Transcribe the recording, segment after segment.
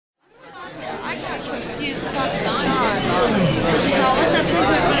We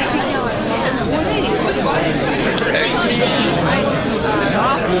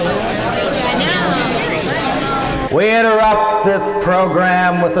interrupt this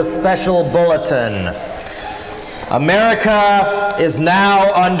program with a special bulletin. America is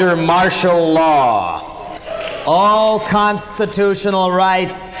now under martial law. All constitutional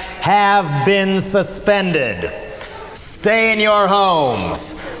rights have been suspended. Stay in your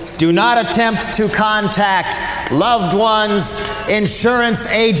homes. Do not attempt to contact loved ones, insurance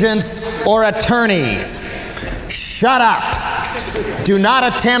agents, or attorneys. Shut up. Do not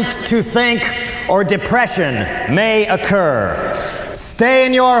attempt to think, or depression may occur. Stay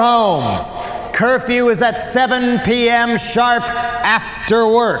in your homes. Curfew is at 7 p.m. sharp after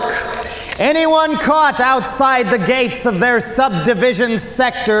work. Anyone caught outside the gates of their subdivision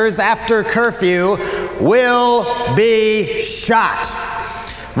sectors after curfew will be shot.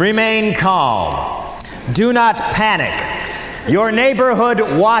 Remain calm. Do not panic. Your neighborhood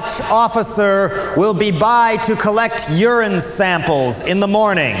watch officer will be by to collect urine samples in the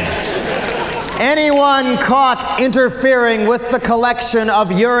morning. Anyone caught interfering with the collection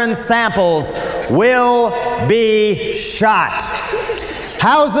of urine samples will be shot.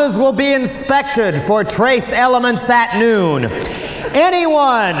 Houses will be inspected for trace elements at noon.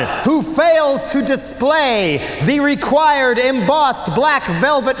 Anyone who fails to display the required embossed black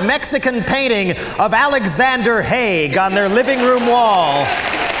velvet Mexican painting of Alexander Haig on their living room wall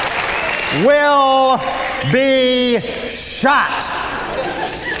will be shot.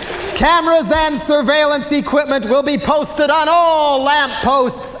 Cameras and surveillance equipment will be posted on all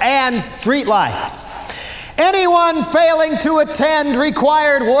lampposts and streetlights. Anyone failing to attend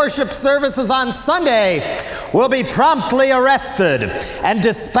required worship services on Sunday will be promptly arrested and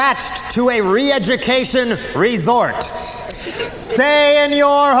dispatched to a re-education resort. Stay in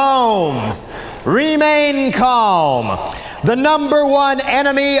your homes. Remain calm. The number one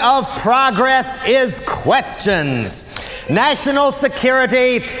enemy of progress is questions. National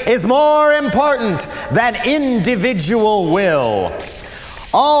security is more important than individual will.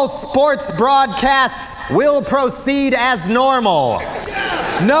 All sports broadcasts will proceed as normal.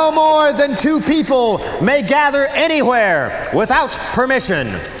 No more than 2 people may gather anywhere without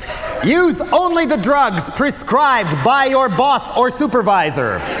permission. Use only the drugs prescribed by your boss or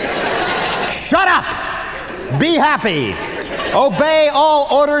supervisor. Shut up! Be happy. Obey all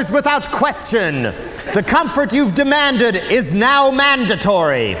orders without question. The comfort you've demanded is now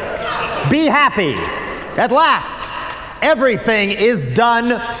mandatory. Be happy. At last, everything is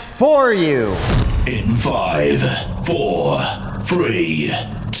done for you. In 5, 4, 3,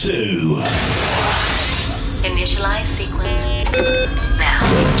 2. Initialize sequence now.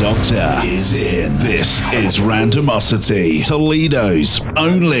 The Doctor is in. This is Randomosity, Toledo's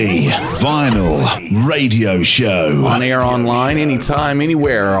only vinyl radio show. On air, online, anytime,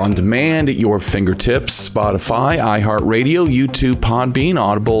 anywhere, on demand at your fingertips. Spotify, iHeartRadio, YouTube, Podbean,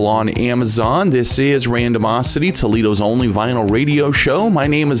 Audible on Amazon. This is Randomosity, Toledo's only vinyl radio show. My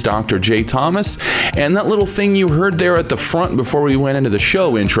name is Dr. J. Thomas, and that little thing you heard there at the front before we went into the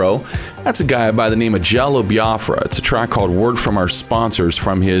show intro, that's a guy by the name of Jello Biafra. It's a track called Word from Our Sponsors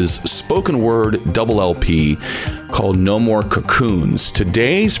from his spoken word double LP called No More Cocoons.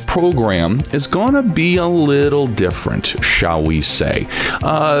 Today's program is going to be a little different, shall we say.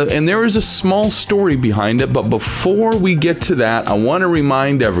 And there is a small story behind it, but before we get to that, I want to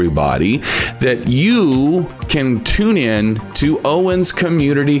remind everybody that you can tune in to Owens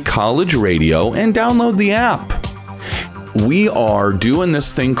Community College Radio and download the app. We are doing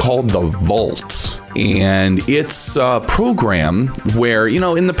this thing called The Vault, and it's a program where, you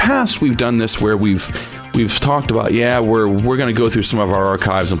know, in the past we've done this where we've talked about, we're going to go through some of our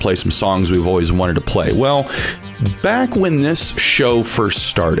archives and play some songs we've always wanted to play. Well, back when this show first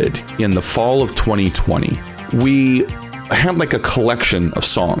started in the fall of 2020, we had like a collection of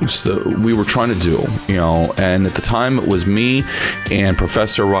songs that we were trying to do, you know, and at the time it was me and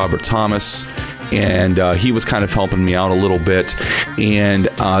Professor Robert Thomas, and he was kind of helping me out a little bit, and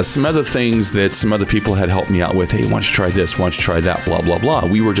some other things that some other people had helped me out with. Hey, why don't you try this? Why don't you try that? Blah, blah, blah.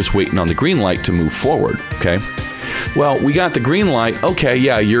 We were just waiting on the green light to move forward, okay? Well, we got the green light. Okay,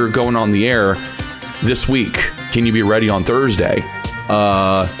 yeah, you're going on the air this week. Can you be ready on Thursday?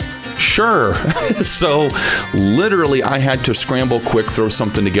 Sure. So literally I had to scramble quick, throw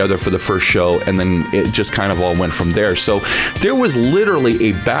something together for the first show, and then it just kind of all went from there. So there was literally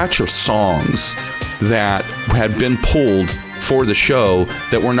a batch of songs that had been pulled for the show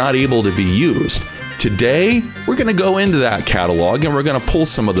that were not able to be used. Today, we're going to go into that catalog and we're going to pull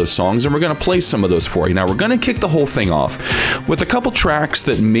some of those songs and we're going to play some of those for you. Now, we're going to kick the whole thing off with a couple tracks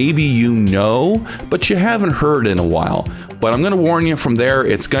that maybe you know, but you haven't heard in a while. But I'm going to warn you from there,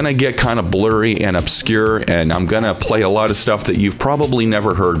 it's going to get kind of blurry and obscure, and I'm going to play a lot of stuff that you've probably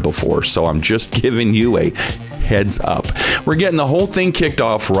never heard before. So I'm just giving you a heads up. We're getting the whole thing kicked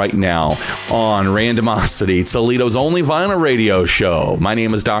off right now on Randomosity, Toledo's only vinyl radio show. My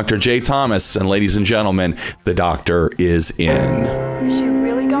name is Dr. J. Thomas, and ladies and gentlemen, the doctor is in. Is she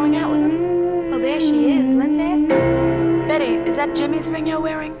really going out with him? Well, there she is. Let's ask her. Betty, is that Jimmy's ring you're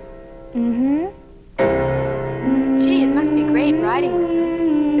wearing? Mm-hmm. Gee, it must be great riding with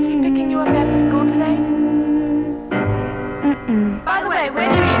him. Is he picking you up after school today? Mm-mm. By the way,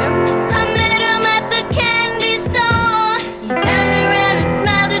 where'd you meet him? I met him at the candy store. He turned around and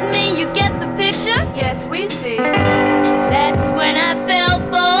smiled at me. You get the picture? Yes, we see. That's when I fell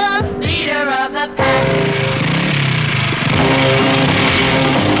for leader of the pack.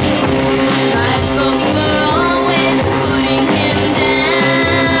 My folks were always putting him down.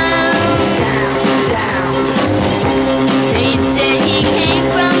 They said he came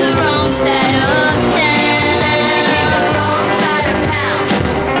from the wrong side of town.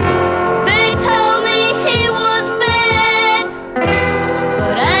 They told me he was bad,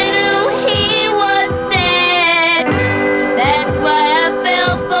 but I knew he was sad. That's why I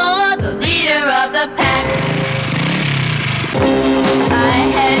fell for the leader of the pack. I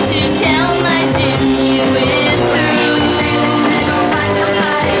had to tell my Jim you went through.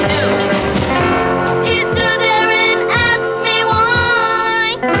 He stood there and asked me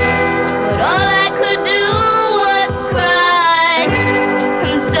why, but all I could do was cry.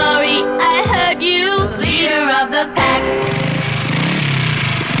 I'm sorry, I heard you, leader of the pack.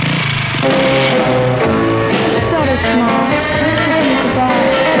 Sort of small. Kissed me goodbye.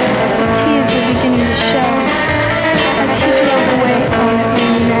 The tears were beginning to show. As he drove away on that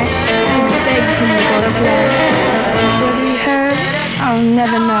rainy night, I begged him to go slow. Whether he heard, I'll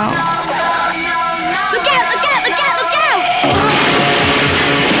never know. Look out, look out, look out, look out!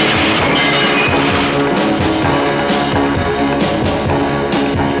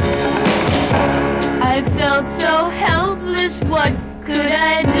 I felt so helpless, what could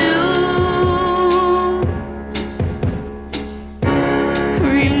I do?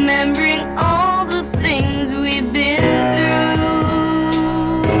 Remembering all the things we've been through.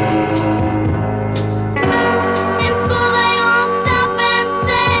 In school they all stop and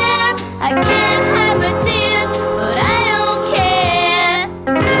stare. I can't hide my tears, but I don't care.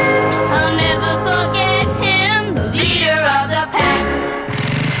 I'll never forget him, the leader of the pack.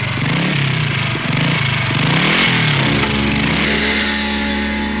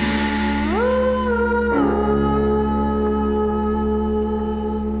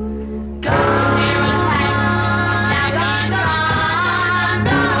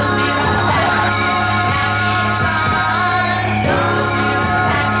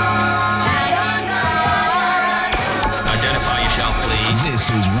 This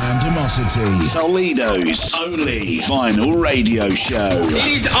is Randomosity, Toledo's only vinyl radio show.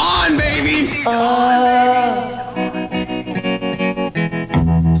 He's on, baby!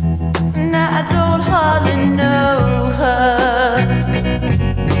 Now I don't hardly know her,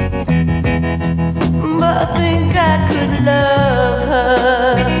 but I think I could love her.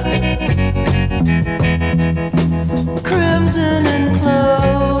 Crimson and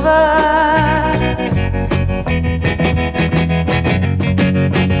clover.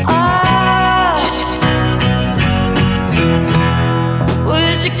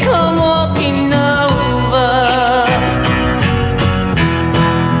 Will she come walking over?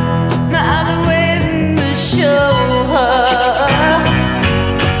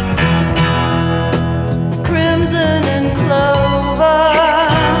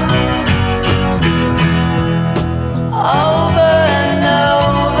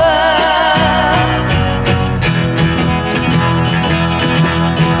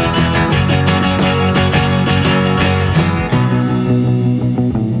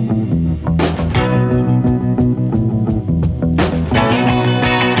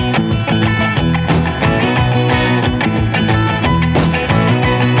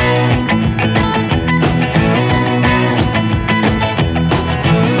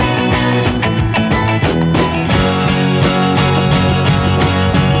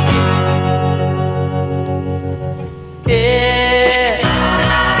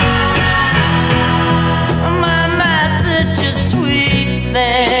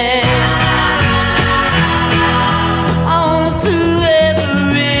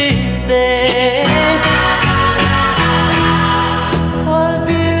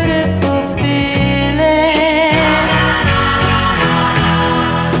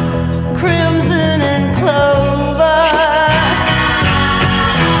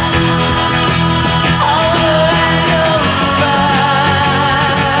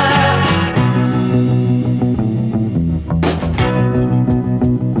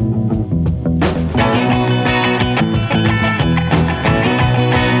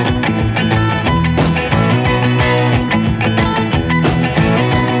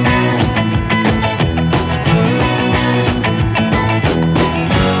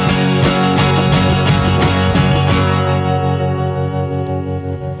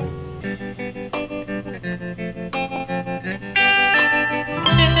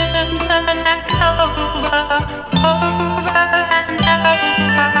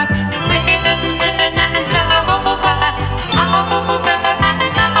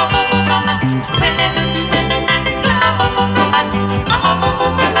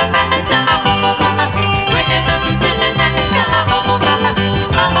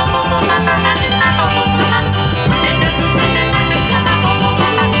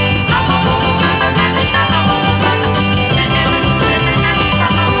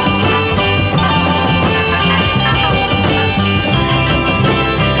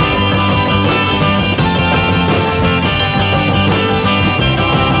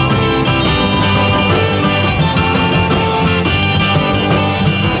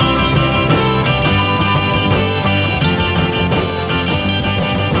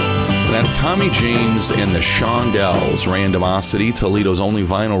 Tommy James and the Shondells, Randomosity, Toledo's only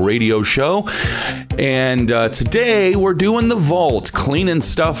vinyl radio show. And today we're doing the vault, cleaning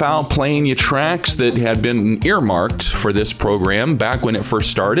stuff out, playing you tracks that had been earmarked for this program back when it first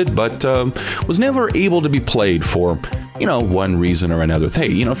started, but was never able to be played for, one reason or another.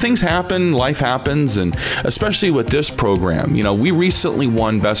 Hey, things happen, life happens, and especially with this program, we recently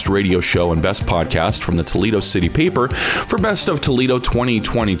won Best Radio Show and Best Podcast from the Toledo City Paper for Best of Toledo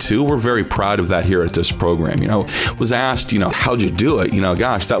 2022. We're very proud of that here at this program. Was asked, how'd you do it?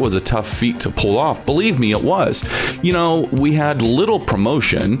 Gosh, that was a tough feat to pull off. Believe me, it was. We had little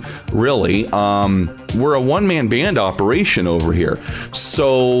promotion, really. We're a one-man band operation over here.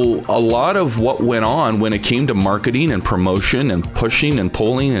 So a lot of what went on when it came to marketing and promotion and pushing and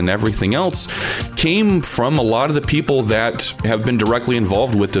pulling and everything else came from a lot of the people that have been directly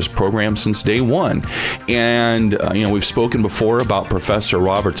involved with this program since day one. And, we've spoken before about Professor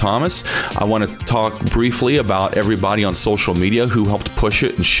Robert Thomas. I want to talk briefly about everybody on social media who helped push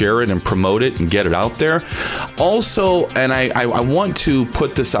it and share it and promote it and get it out there. Also, and I want to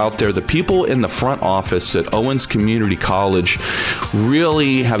put this out there, the people in the front office at Owens Community College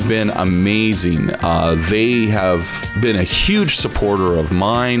really have been amazing. They have been a huge supporter of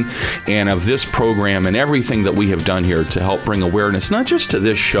mine and of this program and everything that we have done here to help bring awareness, not just to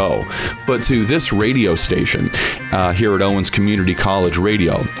this show, but to this radio station here at Owens Community College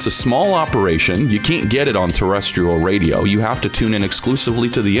Radio. It's a small operation. You can't get it on terrestrial radio. You have to tune in exclusively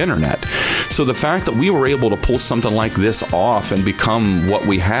to the internet. So the fact that we were able to pull something like this off and become what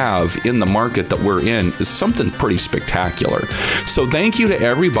we have in the market that we're in is something pretty spectacular. So thank you to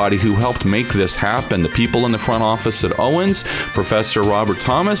everybody who helped make this happen. The people in the front office at Owens, Professor Robert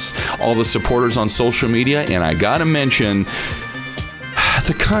Thomas, all the supporters on social media, and I gotta mention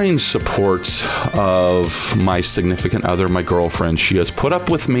the kind support of my significant other, my girlfriend. She has put up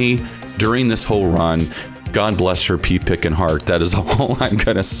with me during this whole run. God bless her pea-picking heart. That is all I'm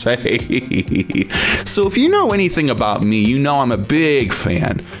going to say. So if you know anything about me, I'm a big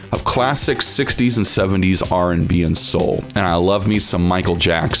fan of classic 60s and 70s R&B and soul. And I love me some Michael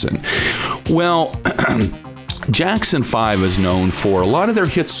Jackson. Well, Jackson 5 is known for a lot of their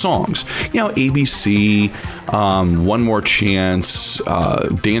hit songs. ABC, One More Chance,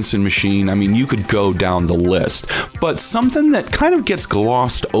 Dancing Machine. I mean, you could go down the list. But something that kind of gets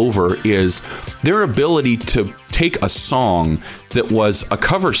glossed over is their ability to take a song that was a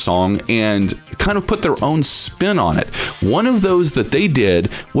cover song and kind of put their own spin on it. One of those that they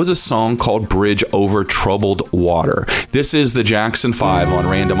did was a song called Bridge Over Troubled Water. This is the Jackson 5 on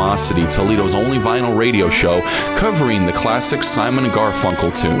Randomosity, Toledo's only vinyl radio show, covering the classic Simon and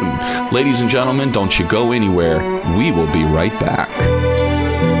Garfunkel tune. Ladies and gentlemen, don't you go anywhere. We will be right back.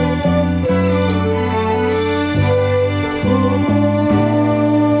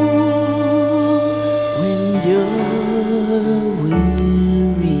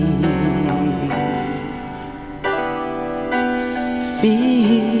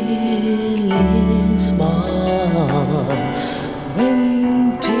 Feeling small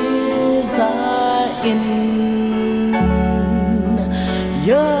when tears are in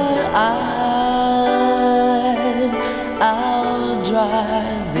your eyes, I'll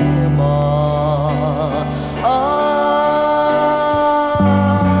dry them all.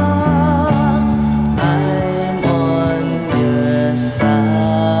 I'm on your side.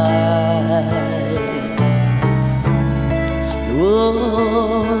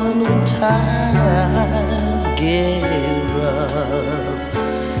 When times get rough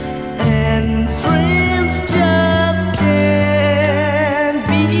and friends just can't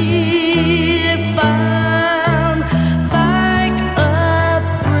be found, like a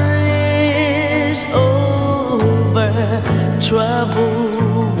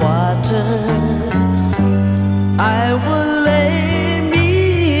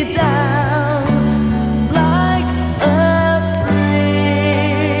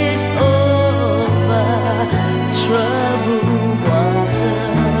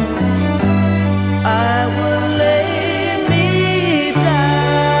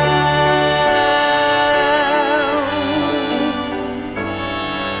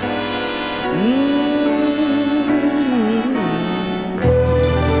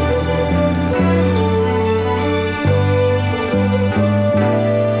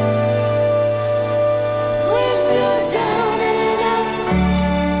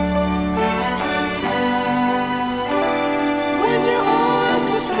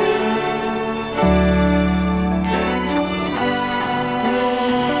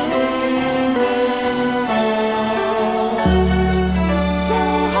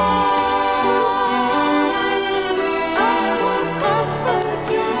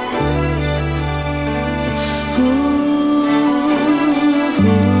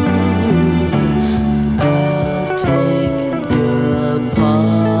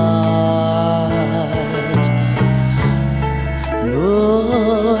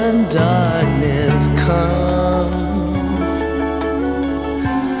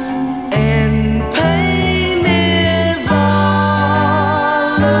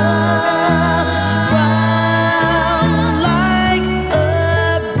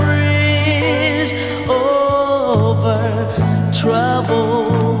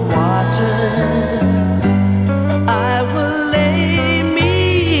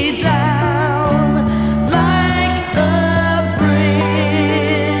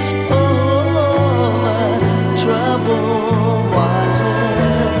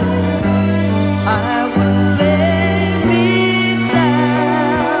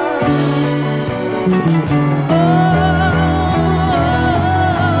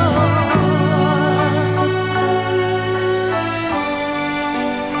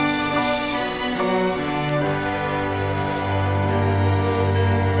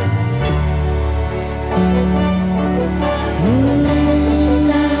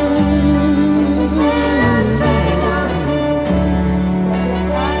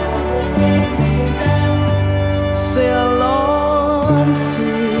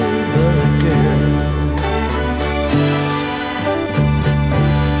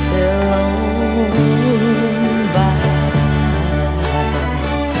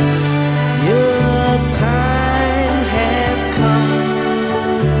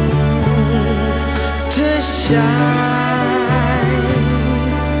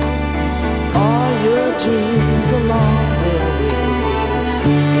all your dreams along their way.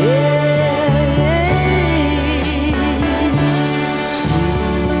 Yeah.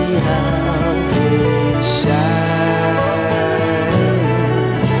 See how they shine.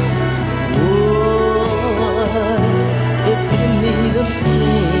 Oh, if you need a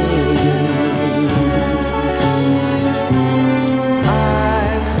friend,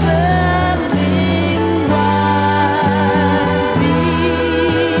 I'm standing right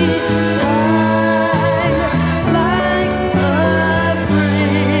behind, like a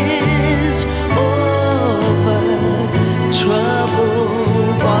bridge over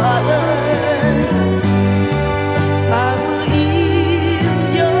troubled waters. I will ease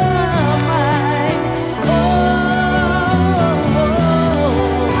your mind. Oh,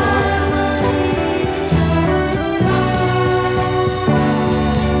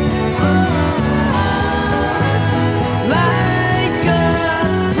 like a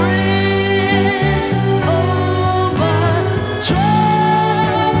bridge over troubled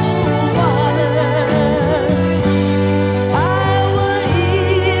waters. I will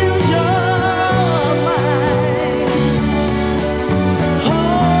ease your mind.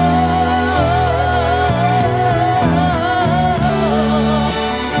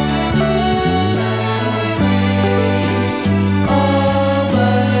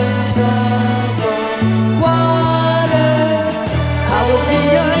 I will be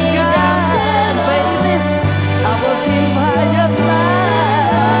your guide, baby. I will be by your side.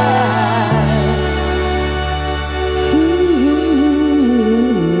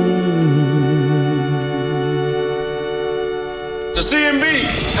 To CMB,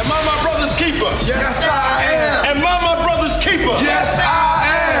 am I my brother's keeper? Yes, I am. Am I my brother's keeper? Yes, I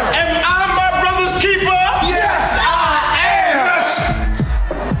am. Am I my brother's keeper? Yes, I am.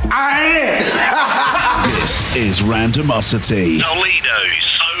 I am. This is Randomosity.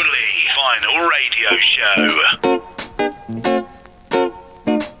 Toledo's only vinyl radio show.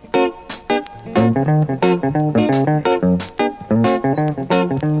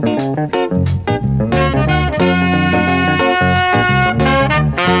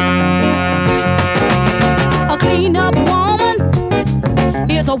 A clean-up woman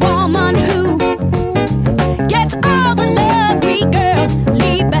is a woman who gets all the love we girls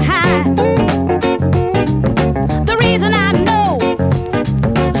leave behind. The reason I know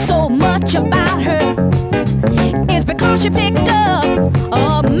so much about her is because she picked up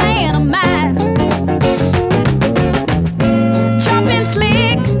a man of mine. Jumping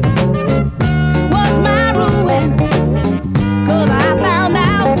slick was my ruin, 'cause I found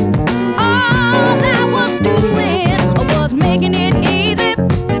out all I was doing was making it easy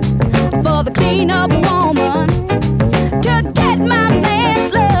for the clean-up woman to get my man's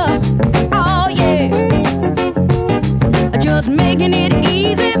love. Oh yeah, just making it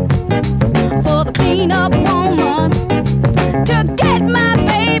easy for the clean-up woman to get my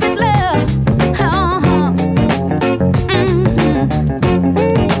baby's love.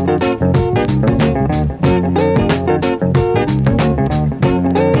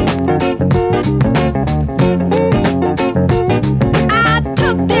 I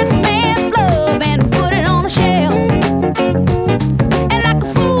took this man's love and put it on the shelf, and like a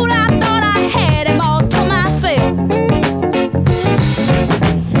fool I thought I had him all to myself.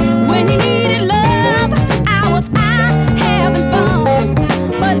 When he needed love, I was out having fun,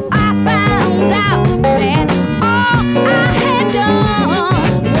 but I found out that all I had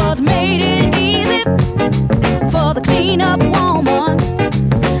done was made it easy for the clean-up woman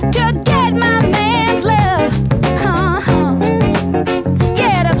to get my man's love.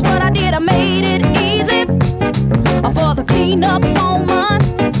 Yeah, that's what I did. I made it easy for the clean-up woman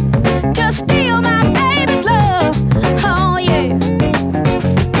to steal my baby's love. Oh yeah.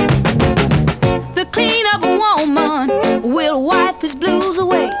 The clean-up woman will wipe his blues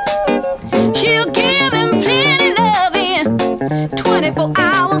away. She'll give him plenty loving 24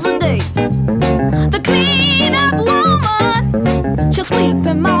 hours a day. The clean-up woman, she'll sweep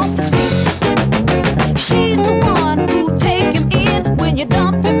him off his feet. She's the one who take him in when you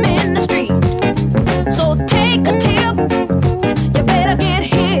dump him in the street. So take a tip, you better get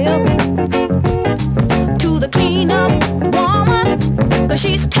hip to the clean-up woman, 'cause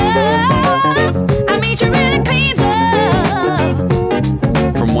she's tough. I mean, she really cleans up.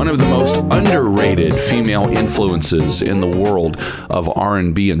 From one of the most underrated female influences in the world of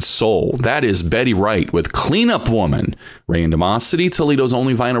R&B and soul. That is Betty Wright with Clean Up Woman. Randomosity, Toledo's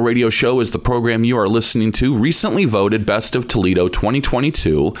only vinyl radio show, is the program you are listening to. Recently voted Best of Toledo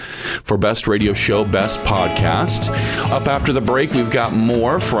 2022 for Best Radio Show, Best Podcast. Up after the break, we've got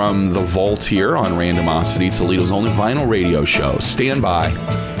more from the vault here on Randomosity, Toledo's only vinyl radio show. Stand by.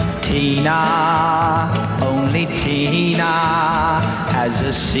 Tina, only Tina, has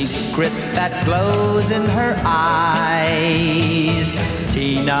a secret that glows in her eyes.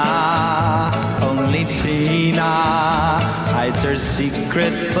 Tina, only Tina, hides her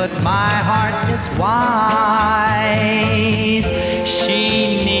secret, but my heart is wise.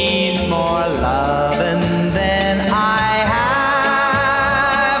 She needs more loving than I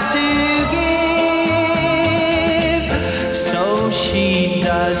have to give, so she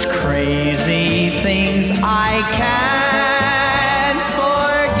does crazy things I can't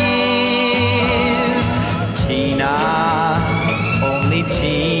forgive. Tina, only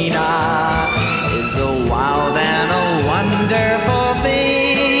Tina, is a wild and a wonderful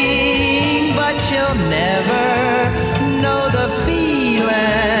thing, but she'll never know the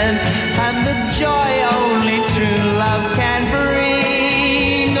feeling and the joy only true love can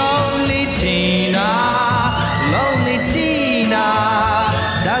bring. Only Tina, lonely Tina,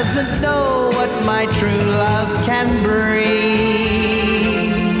 doesn't know what my true love can bring.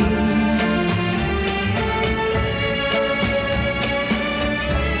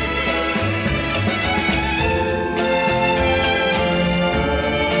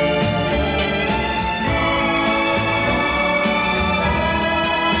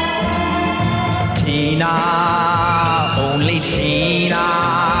 Tina, only Tina,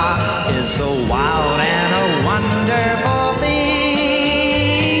 is a wild and a wonderful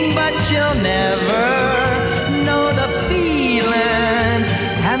thing, but she'll never know the feeling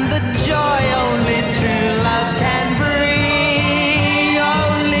and the joy only true love can bring.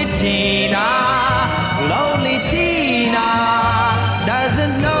 Only Tina, lonely Tina,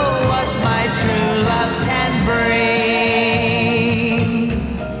 doesn't know what my true love can bring.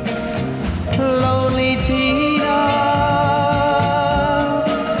 Lonely Tina,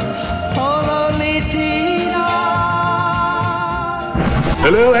 oh lonely Tina.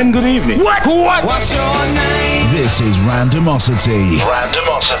 Hello and good evening. What? What's your name? This is Randomosity.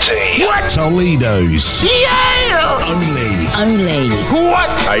 Randomosity. What? Toledo's. Yeah! Only. What?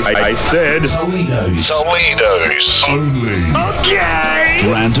 I said Toledo's. Toledo's. Only. okay.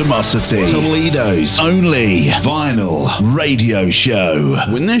 Randomosity. Toledo's only vinyl radio show.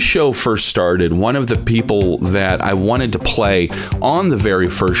 When this show first started, one of the people that I wanted to play on the very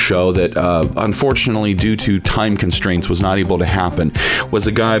first show that unfortunately due to time constraints was not able to happen was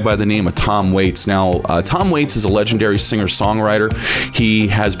a guy by the name of Tom Waits. Now, Tom Waits is a legendary singer-songwriter. He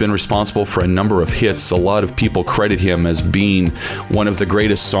has been responsible for a number of hits. A lot of people credit him as being one of the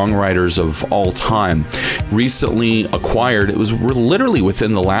greatest songwriters of all time. Recently acquired, it was literally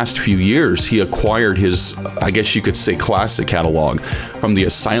within the last few years, he acquired his, I guess you could say, classic catalog from the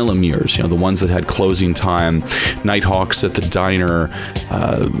Asylum years, you know, the ones that had Closing Time, Nighthawks at the Diner,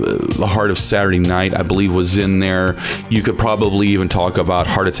 The Heart of Saturday Night, I believe was in there. You could probably even talk about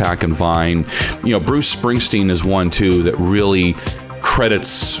Heart Attack and Vine. You know, Bruce Springsteen is one too that really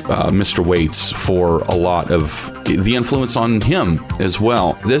credits Mr. Waits for a lot of the influence on him as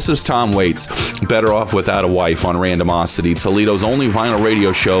well. This is Tom Waits, Better Off Without a Wife on Randomosity, Toledo's only vinyl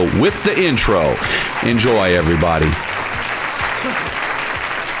radio show with the intro. Enjoy, everybody.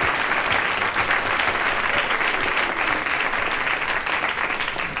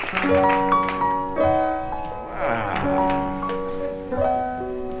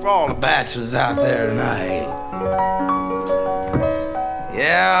 For all the bachelors out there tonight.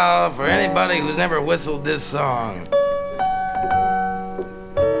 Yeah, for anybody who's never whistled this song.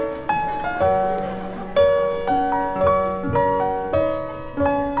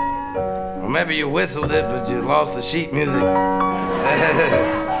 Or maybe you whistled it, but you lost the sheet music.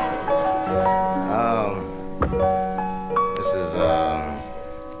 This is,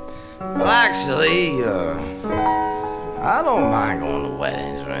 well, actually, I don't mind going to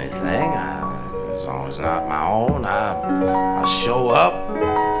weddings or anything. As long as it's not my own, I show up.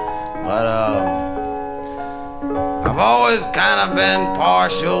 But I've always kind of been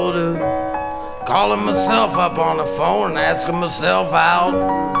partial to calling myself up on the phone and asking myself out.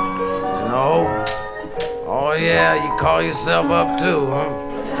 You know, oh yeah, you call yourself up too, huh?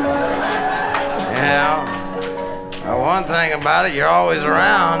 Yeah. Well, one thing about it, you're always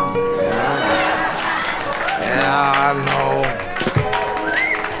around. You know? Yeah, I know.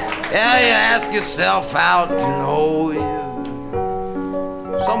 Yeah, you ask yourself out, you know.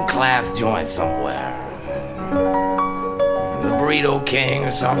 some class joint somewhere. The Burrito King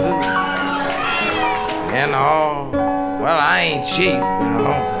or something. You know, well, I ain't cheap, you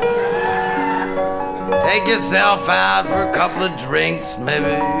know. Take yourself out for a couple of drinks, maybe,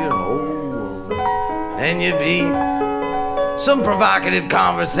 you know. Then you be some provocative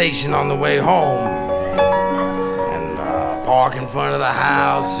conversation on the way home. And park in front of the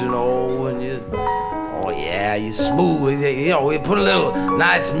house, you know, and you, oh yeah, you smooth, you know, you put a little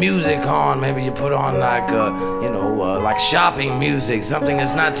nice music on. Maybe you put on like, you know, like shopping music, something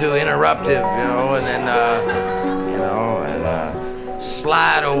that's not too interruptive, you know, and then, you know, and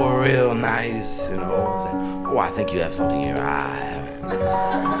slide over real nice, you know. Say, oh, I think you have something in your eye.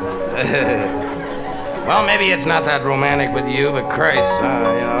 Well, maybe it's not that romantic with you, but Christ, you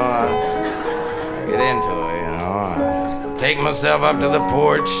know, I get into it, you know. I take myself up to the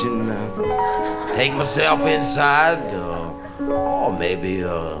porch and take myself inside. Or maybe,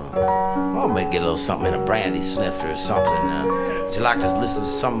 get a little something in a brandy snifter or something. Would you like to listen to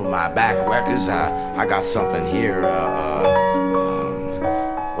some of my back records? I got something here.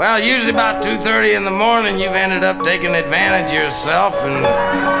 Well, usually about 2:30 in the morning, you've ended up taking advantage of yourself, and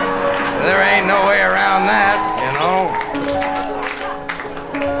there ain't no way around that, you know.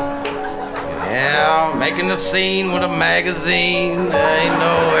 Yeah, making a scene with a magazine, there ain't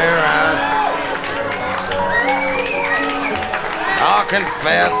no way around. I'll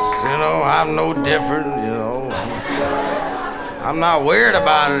confess, you know, I'm no different, you know. I'm not weird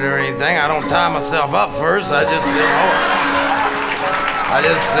about it or anything. I don't tie myself up first. I just, you know, I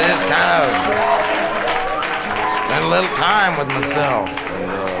just kind of spend a little time with myself.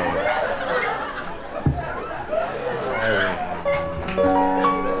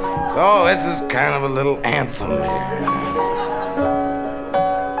 So this is kind of a little anthem here.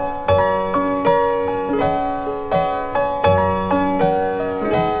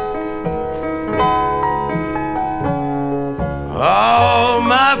 All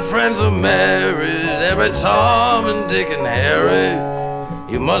my friends are married, every Tom and Dick and Harry.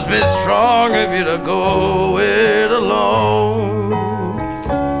 You must be strong if you're to go it alone.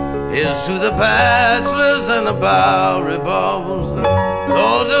 Here's to the bachelors and the Bowery Balls,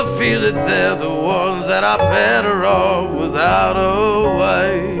 those who feel that they're the ones that are better off without a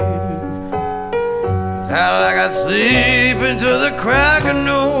wife. How like I sleep into the crack of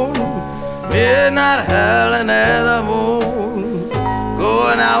noon, midnight howling at the moon,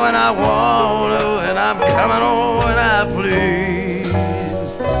 going out when I want to, and I'm coming on when I please.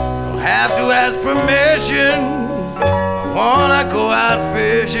 Don't have to ask permission, I wanna go out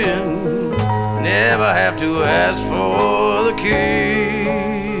fishing, never have to ask for the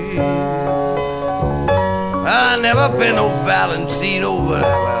keys. I never been no Valentino, but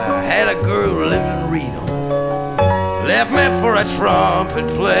I had a girl who lived in Reno. Left me for a trumpet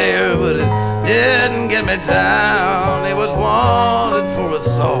player, but it didn't get me down. He was wanted for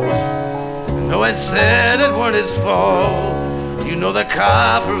assault. No, it said it wasn't his fault. You know the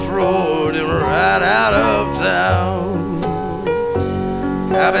coppers roared him right out of town.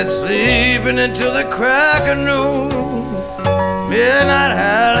 I've been sleeping until the crack of noon, midnight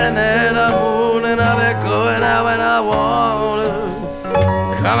howling at the moon, and I've been going out when I want to,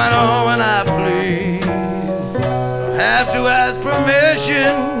 coming home when I please. Don't have to ask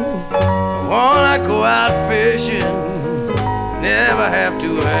permission, I wanna go out fishing, never have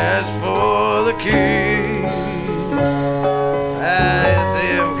to ask for the keys. I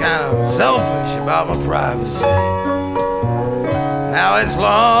see I'm kind of selfish about my privacy. Now as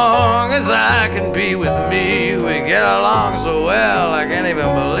long as I can be with me, we get along so well, I can't even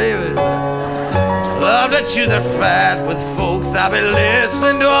believe it. Love to chew the fat with folks, I've been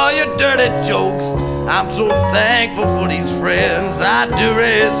listening to all your dirty jokes. I'm so thankful for these friends I do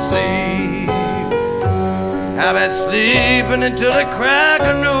receive. I've been sleeping until the crack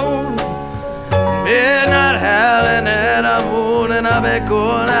of noon, midnight howling at the moon, and I've been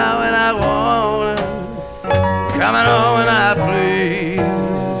going out when I want to, coming home when I please.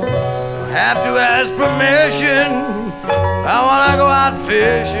 Don't have to ask permission, I wanna go out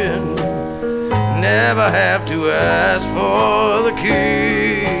fishing, never have to ask for the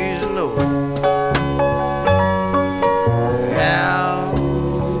keys, no. Now,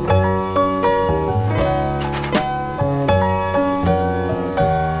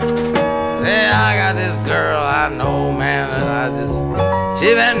 say I got this girl I know, man, that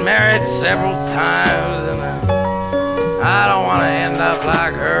she's been married several times, and I don't want to end up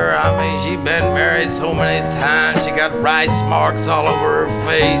like her. I mean, she's been married so many times, she got rice marks all over her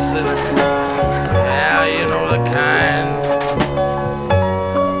face, and yeah, you know the kind.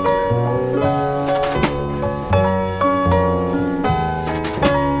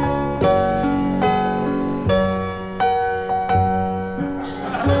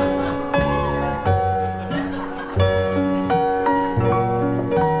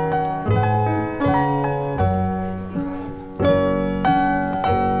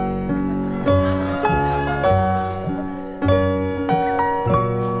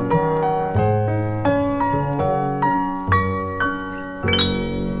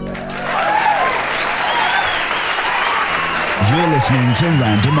 listening to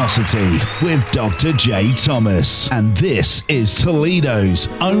Randomosity with Dr. J. Thomas, and this is Toledo's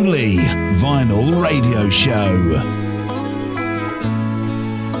only vinyl radio show.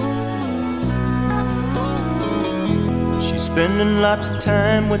 She's spending lots of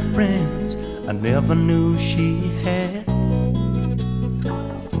time with friends I never knew she had.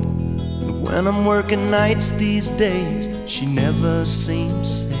 When I'm working nights these days, she never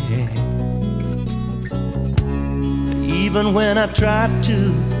seems sad. And even when I try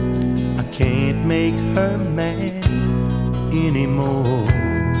to, I can't make her mad anymore.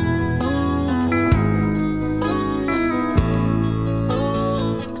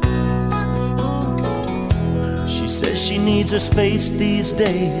 She says she needs her space these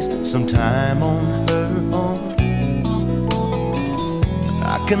days, some time on her own.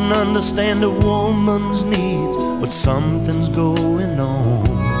 I can understand a woman's needs, but something's going on.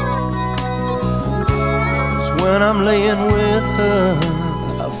 'Cause when I'm laying with her,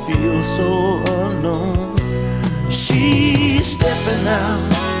 I feel so alone. She's stepping out,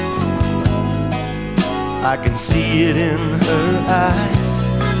 I can see it in her eyes.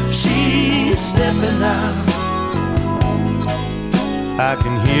 She's stepping out, I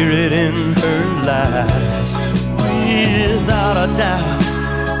can hear it in her lies. Without a doubt,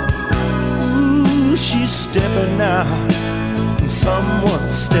 she's stepping out, and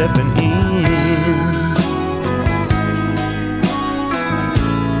someone's stepping in.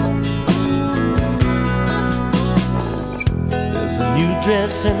 There's a new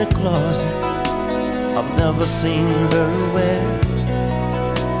dress in the closet I've never seen her wear.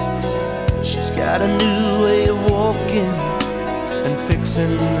 She's got a new way of walking and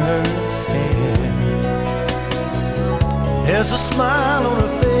fixing her hair. There's a smile on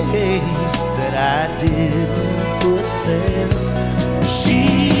her face that I didn't put there.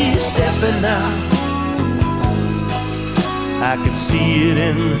 She's stepping out, I can see it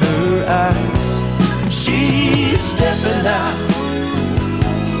in her eyes. She's stepping out,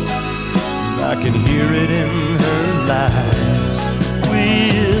 I can hear it in her lies.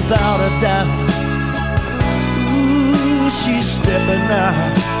 Without a doubt, ooh, she's stepping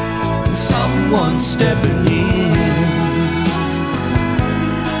out, and someone's stepping in.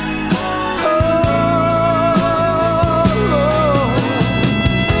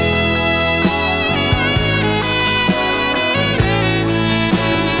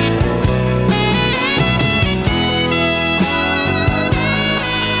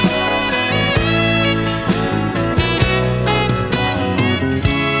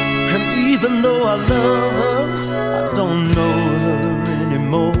 Even though I love her, I don't know her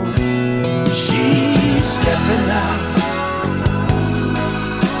anymore. She's stepping out,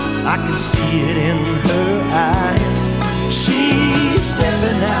 I can see it in her eyes. She's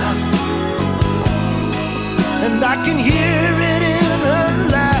stepping out, and I can hear it in her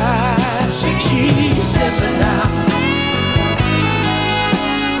lies. She's stepping out.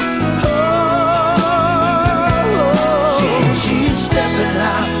 Oh, she's stepping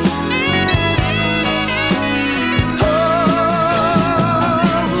out.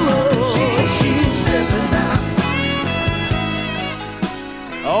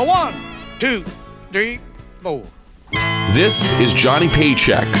 Oh, 1, 2, 3, 4. This is Johnny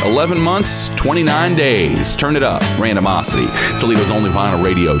Paycheck. 11 months, 29 days. Turn it up. Randomosity. Toledo's only vinyl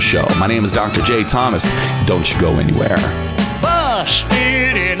radio show. My name is Dr. J. Thomas. Don't you go anywhere.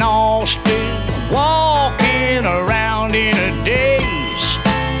 Busted in Austin, walking around in a daze.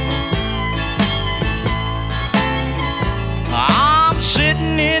 I'm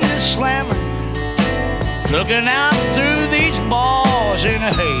sitting in the slammer, looking out through these bars in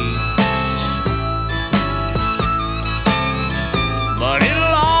a haze. But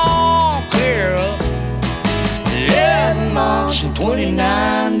it'll all clear up. 11 months and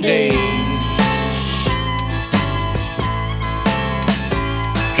 29 days.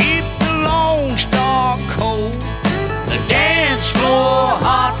 Keep the Lone Star cold, the dance floor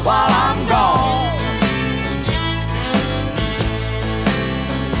hot while I'm gone.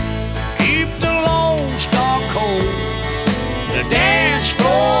 Keep the Lone Star cold, the dance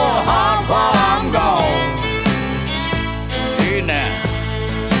floor hot while I'm gone. Hey now,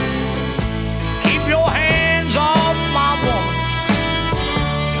 keep your hands off my woman.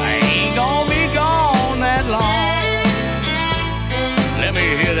 I ain't gonna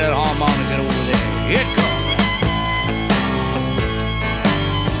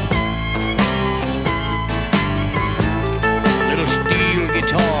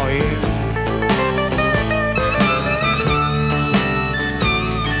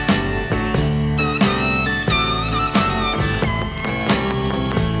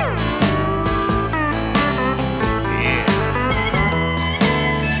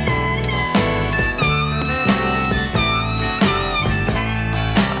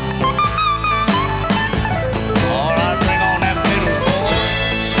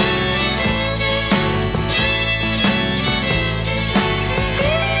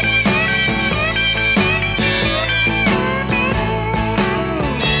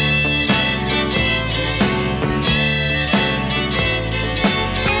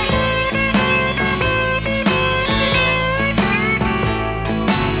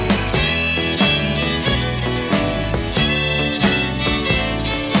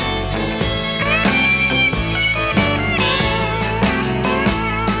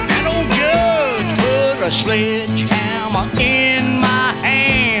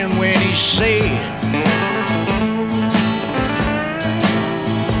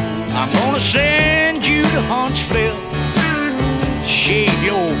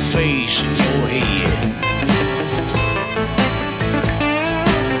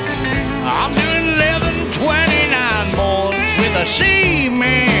a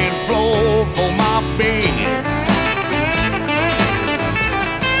cement floor for my bed.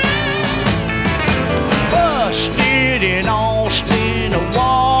 Busted in Austin,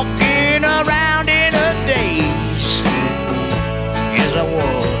 walking around in a daze. Yes, I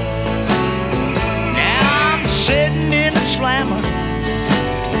was. Now I'm sitting in the slammer,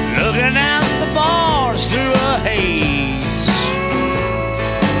 looking out the bars through a haze.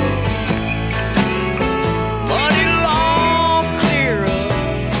 But it'll all clear up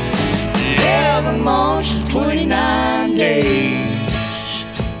 11 months and 29 days.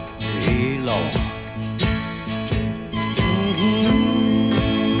 Hey, Lord.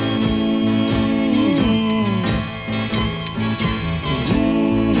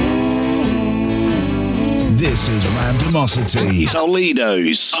 This is Randomosity,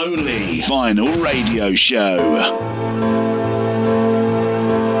 Toledo's only vinyl radio show.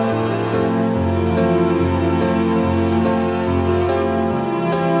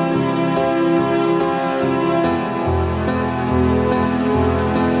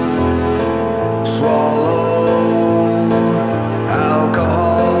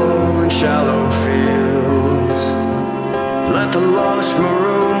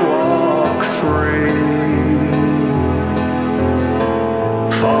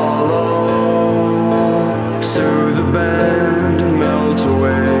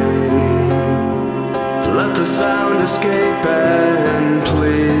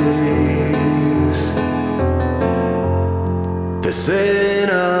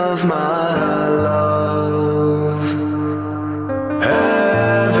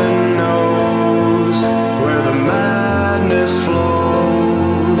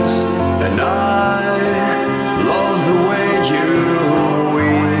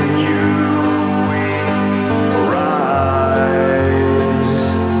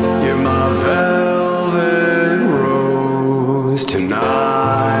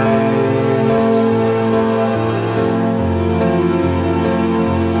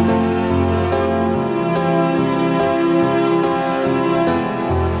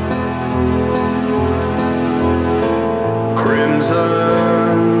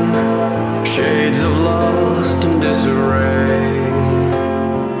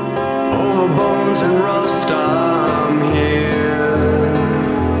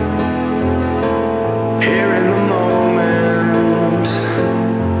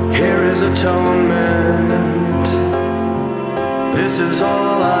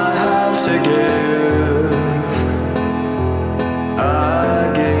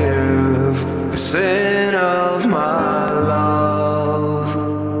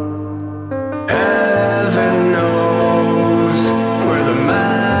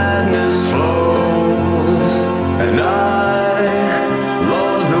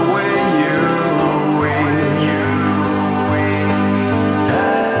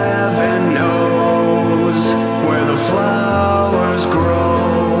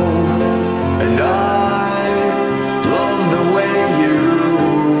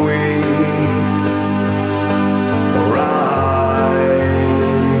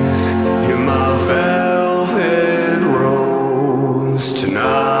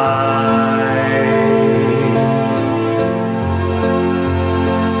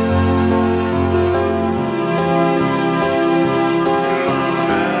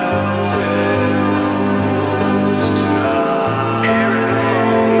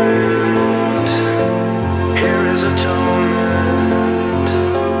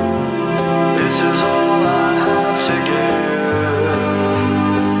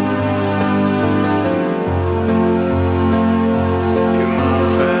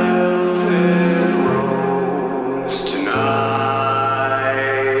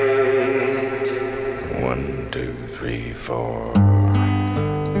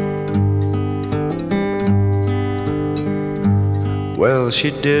 She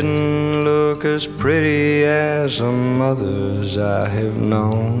didn't look as pretty as some others I have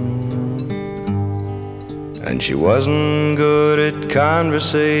known, and she wasn't good at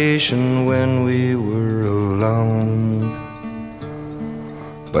conversation when we were alone.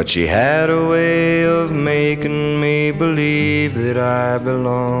 But she had a way of making me believe that I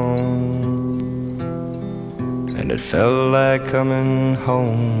belonged, and it felt like coming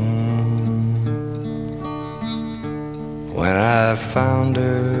home when I found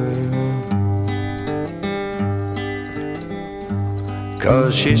her.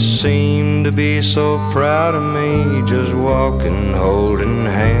 'Cause she seemed to be so proud of me, just walking, holding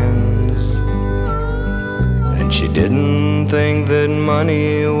hands. And she didn't think that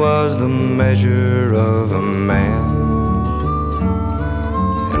money was the measure of a man.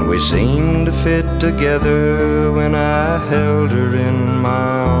 And We seemed to fit together when I held her in my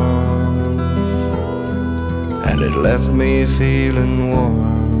arms, and it left me feeling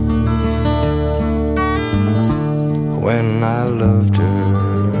warm when I loved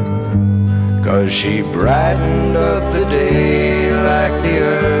her. 'Cause she brightened up the day like the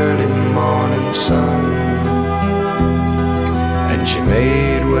early morning sun, and she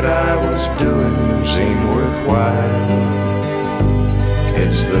made what I was doing seem worthwhile.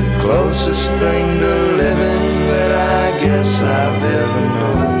 It's the closest thing to living that I guess I've ever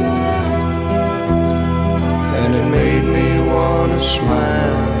known, and it made me want to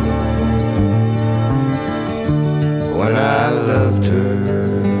smile when I loved her.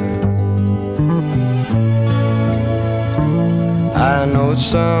 I know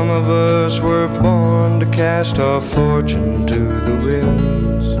some of us were born to cast our fortune to the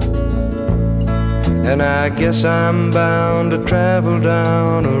winds, and I guess I'm bound to travel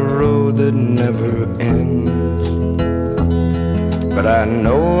down a road that never ends. But I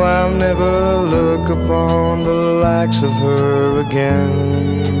know I'll never look upon the likes of her again,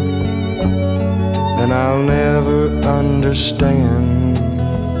 and I'll never understand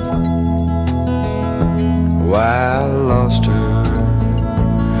why I lost her.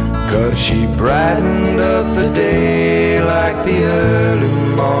 'Cause she brightened up the day like the early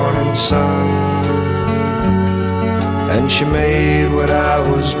morning sun, and she made what I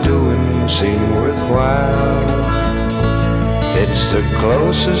was doing seem worthwhile. It's the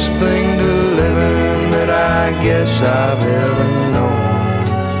closest thing to living that I guess I've ever known,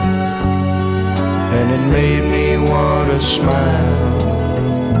 and it made me want to smile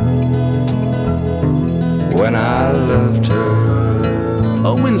when I loved her.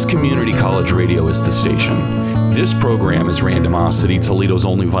 Owens Community College Radio is the station. This program is Randomosity, Toledo's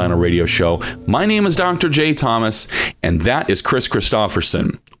only vinyl radio show. My name is Dr. J. Thomas, and that is Chris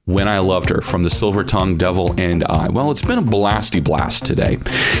Christopherson. When I Loved Her from the Silver Tongue Devil and I. Well, it's been a blasty blast today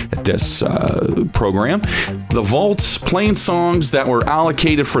at this program. The Vaults playing songs that were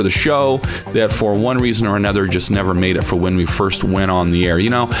allocated for the show that for one reason or another just never made it for when we first went on the air.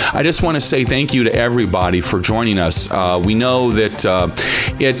 You know, I just want to say thank you to everybody for joining us. We know that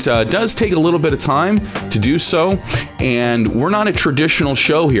it does take a little bit of time to do so, and we're not a traditional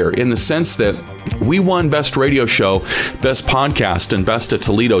show here in the sense that we won Best Radio Show, Best Podcast, and Best of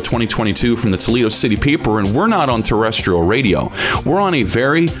Toledo 2022 from the Toledo City Paper, and we're not on terrestrial radio. We're on a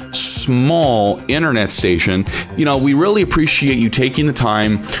very small internet station. You know, we really appreciate you taking the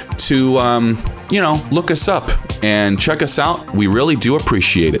time to, look us up and check us out. We really do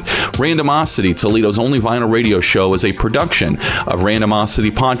appreciate it. Randomosity, Toledo's only vinyl radio show, is a production of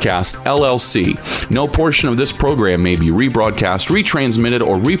Randomosity Podcast, LLC. No portion of this program may be rebroadcast, retransmitted,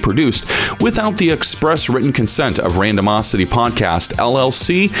 or reproduced without the express written consent of Randomosity Podcast,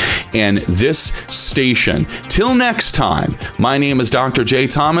 LLC, and this station. Till next time, my name is Dr. J.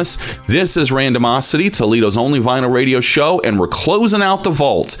 Thomas. This is Randomosity, Toledo's only vinyl radio show, and we're closing out the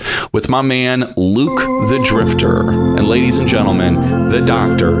vault with my man, Luke the Drifter. And ladies and gentlemen, the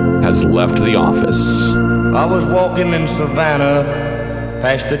doctor has left the office. I was walking in Savannah,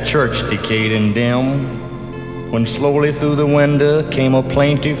 past a church decayed and dim, when slowly through the window came a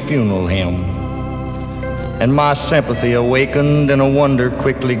plaintive funeral hymn. And my sympathy awakened and a wonder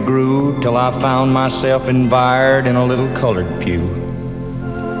quickly grew, till I found myself environed in a little colored pew.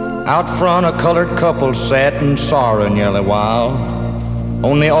 Out front a colored couple sat in sorrow nearly a while.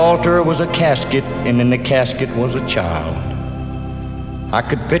 On the altar was a casket, and in the casket was a child. I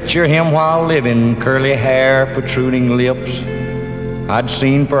could picture him while living, curly hair, protruding lips. I'd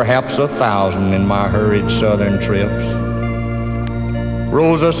seen perhaps 1,000 in my hurried southern trips.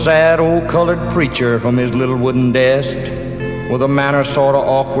 Rose a sad old colored preacher from his little wooden desk, with a manner sort of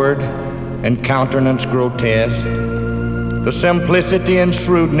awkward and countenance grotesque. The simplicity and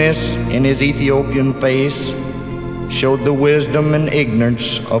shrewdness in his Ethiopian face showed the wisdom and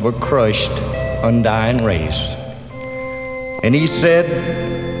ignorance of a crushed, undying race. And he said,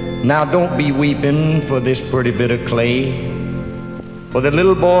 "Now don't be weeping for this pretty bit of clay, for the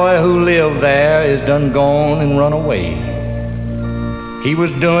little boy who lived there is done gone and run away. He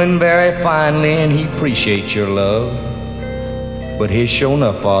was doing very finely and he appreciates your love, but his sure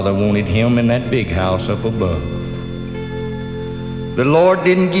enough father wanted him in that big house up above. The Lord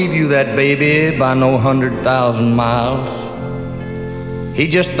didn't give you that baby by no 100,000 miles. He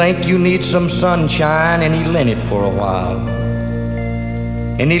just think you need some sunshine and he lent it for a while.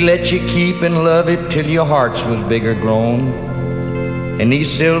 And he let you keep and love it till your hearts was bigger grown. And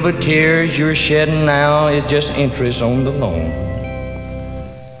these silver tears you're shedding now is just interest on the loan.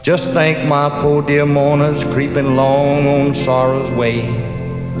 Just think my poor dear mourners creeping long on sorrow's way.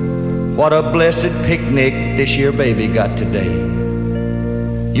 What a blessed picnic this year baby got today.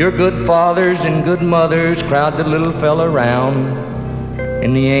 Your good fathers and good mothers crowd the little fella round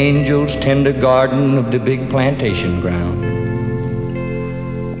in the angels' tender garden of the big plantation ground.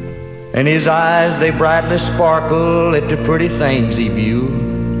 And his eyes, they brightly sparkle at the pretty things he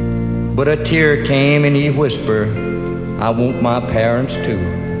view. But a tear came and he whispered, I want my parents too.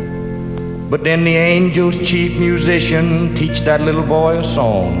 But then the angel's chief musician teach that little boy a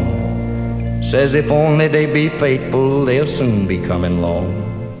song. Says if only they be faithful, they'll soon be coming along.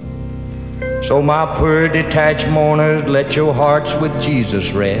 So my poor detached mourners, let your hearts with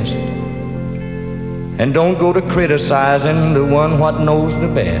Jesus rest. And don't go to criticizing the one what knows the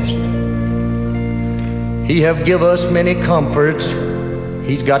best. He have give us many comforts,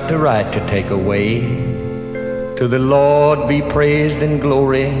 he's got the right to take away. To the Lord be praised and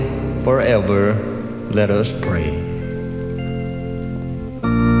glory forever, let us pray.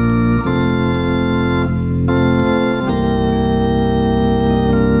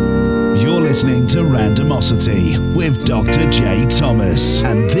 You're listening to Randomosity with Dr. J. Thomas,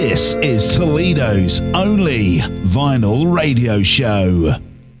 and this is Toledo's only vinyl radio show.